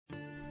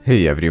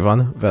Hey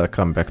everyone,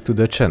 welcome back to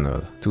the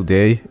channel.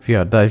 Today we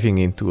are diving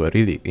into a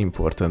really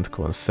important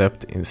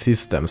concept in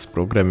systems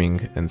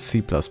programming and C++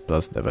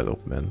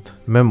 development.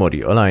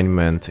 Memory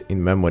alignment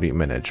in memory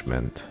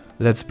management.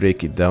 Let's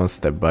break it down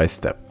step by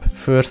step.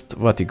 First,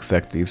 what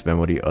exactly is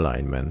memory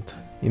alignment?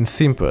 In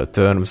simple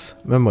terms,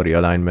 memory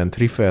alignment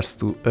refers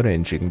to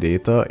arranging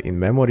data in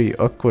memory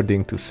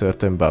according to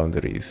certain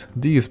boundaries.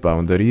 These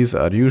boundaries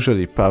are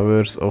usually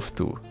powers of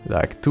 2,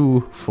 like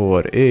 2,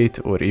 4, 8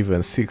 or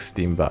even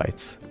 16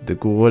 bytes. The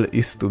goal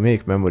is to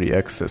make memory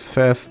access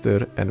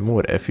faster and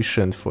more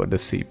efficient for the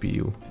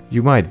CPU.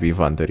 You might be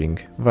wondering,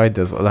 why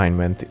does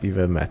alignment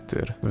even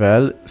matter?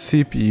 Well,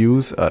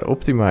 CPUs are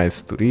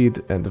optimized to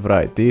read and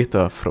write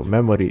data from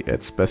memory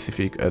at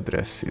specific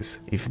addresses.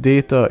 If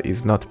data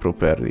is not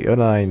properly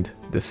aligned,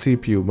 the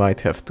CPU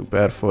might have to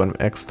perform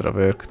extra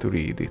work to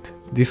read it.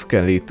 This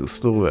can lead to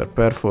slower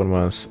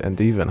performance and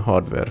even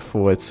hardware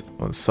faults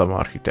on some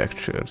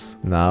architectures.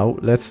 Now,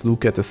 let's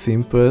look at a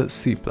simple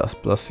C++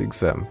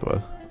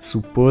 example.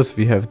 Suppose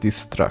we have this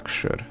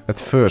structure. At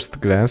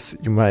first glance,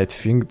 you might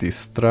think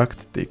this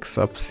struct takes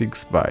up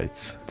 6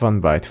 bytes.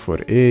 1 byte for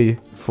A,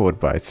 4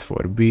 bytes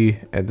for B,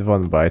 and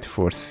 1 byte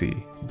for C.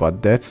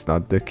 But that's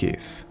not the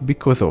case.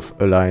 Because of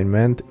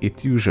alignment,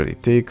 it usually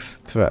takes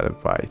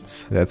 12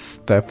 bytes. Let's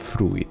step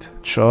through it.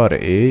 Char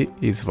A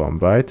is 1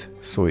 byte,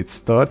 so it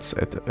starts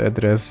at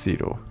address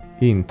 0.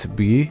 Int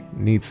B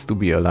needs to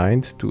be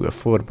aligned to a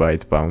 4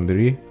 byte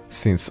boundary,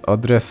 since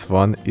address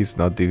 1 is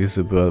not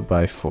divisible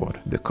by 4.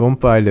 The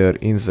compiler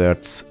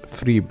inserts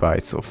 3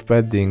 bytes of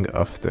padding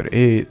after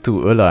A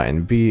to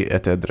align B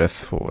at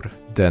address 4.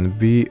 Then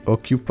B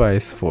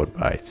occupies 4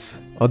 bytes.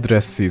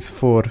 Addresses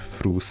 4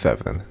 through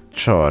 7.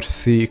 Char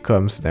C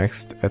comes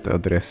next at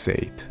address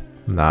 8.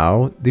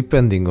 Now,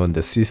 depending on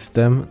the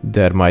system,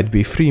 there might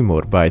be 3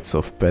 more bytes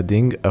of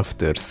padding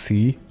after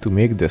C to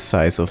make the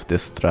size of the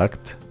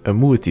struct a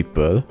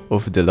multiple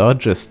of the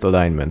largest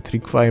alignment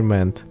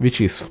requirement, which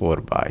is 4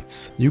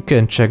 bytes. You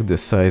can check the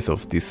size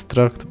of this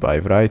struct by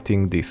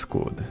writing this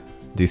code.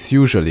 This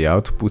usually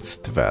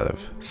outputs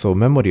 12, so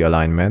memory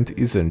alignment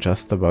isn't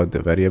just about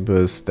the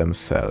variables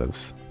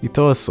themselves. It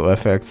also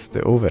affects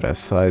the overall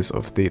size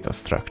of data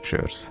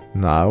structures.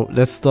 Now,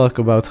 let's talk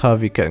about how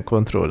we can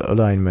control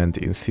alignment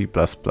in C++.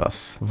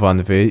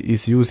 One way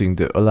is using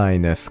the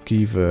alignas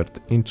keyword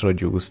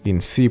introduced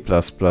in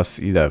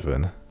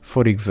C++11.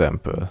 For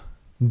example,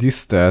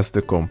 this tells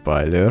the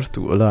compiler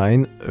to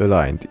align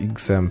aligned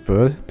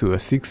example to a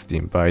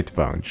 16-byte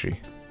boundary.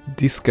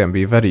 This can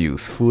be very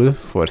useful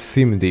for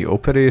SIMD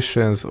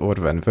operations or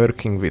when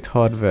working with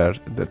hardware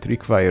that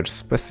requires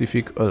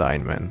specific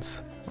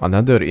alignments.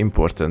 Another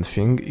important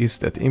thing is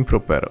that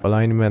improper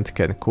alignment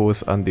can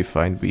cause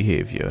undefined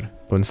behavior.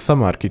 On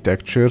some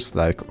architectures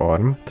like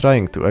ARM,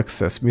 trying to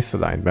access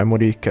misaligned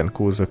memory can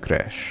cause a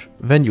crash.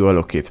 When you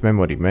allocate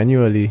memory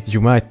manually,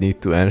 you might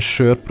need to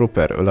ensure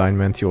proper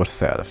alignment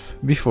yourself.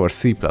 Before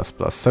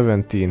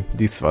C++17,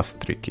 this was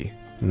tricky.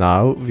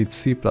 Now, with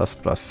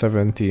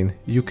C++17,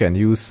 you can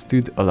use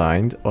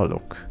std-aligned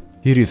alloc.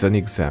 Here is an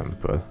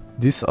example.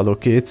 This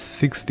allocates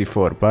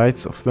 64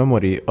 bytes of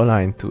memory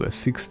aligned to a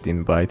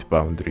 16-byte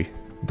boundary.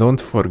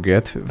 Don't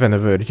forget,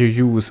 whenever you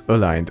use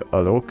aligned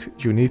alloc,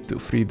 you need to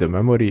free the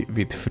memory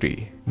with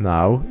free.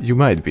 Now, you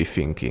might be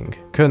thinking,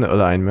 can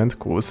alignment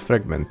cause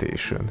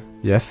fragmentation?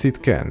 Yes,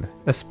 it can,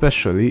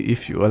 especially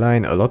if you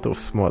align a lot of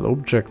small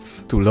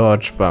objects to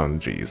large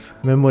boundaries.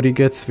 Memory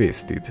gets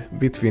wasted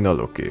between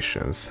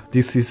allocations.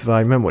 This is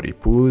why memory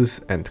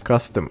pools and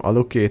custom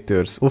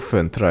allocators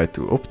often try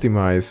to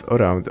optimize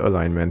around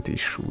alignment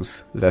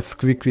issues. Let's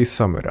quickly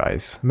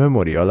summarize.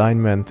 Memory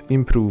alignment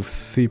improves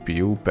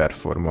CPU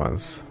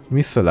performance.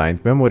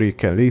 Misaligned memory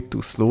can lead to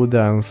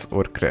slowdowns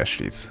or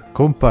crashes.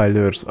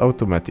 Compilers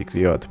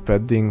automatically add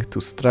padding to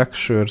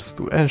structures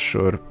to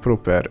ensure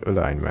proper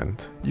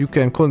alignment. You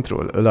can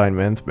control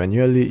alignment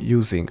manually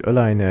using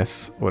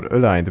alignas or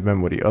aligned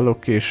memory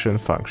allocation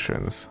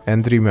functions.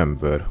 And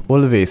remember,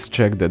 always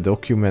check the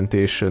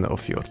documentation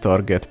of your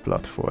target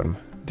platform.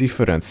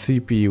 Different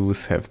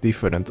CPUs have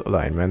different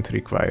alignment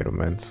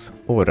requirements.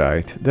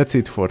 Alright, that's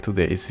it for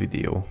today's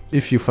video.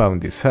 If you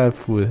found this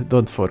helpful,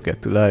 don't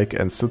forget to like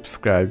and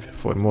subscribe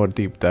for more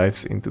deep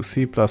dives into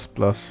C++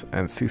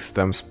 and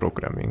systems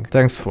programming.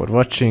 Thanks for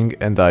watching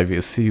and I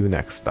will see you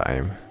next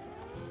time.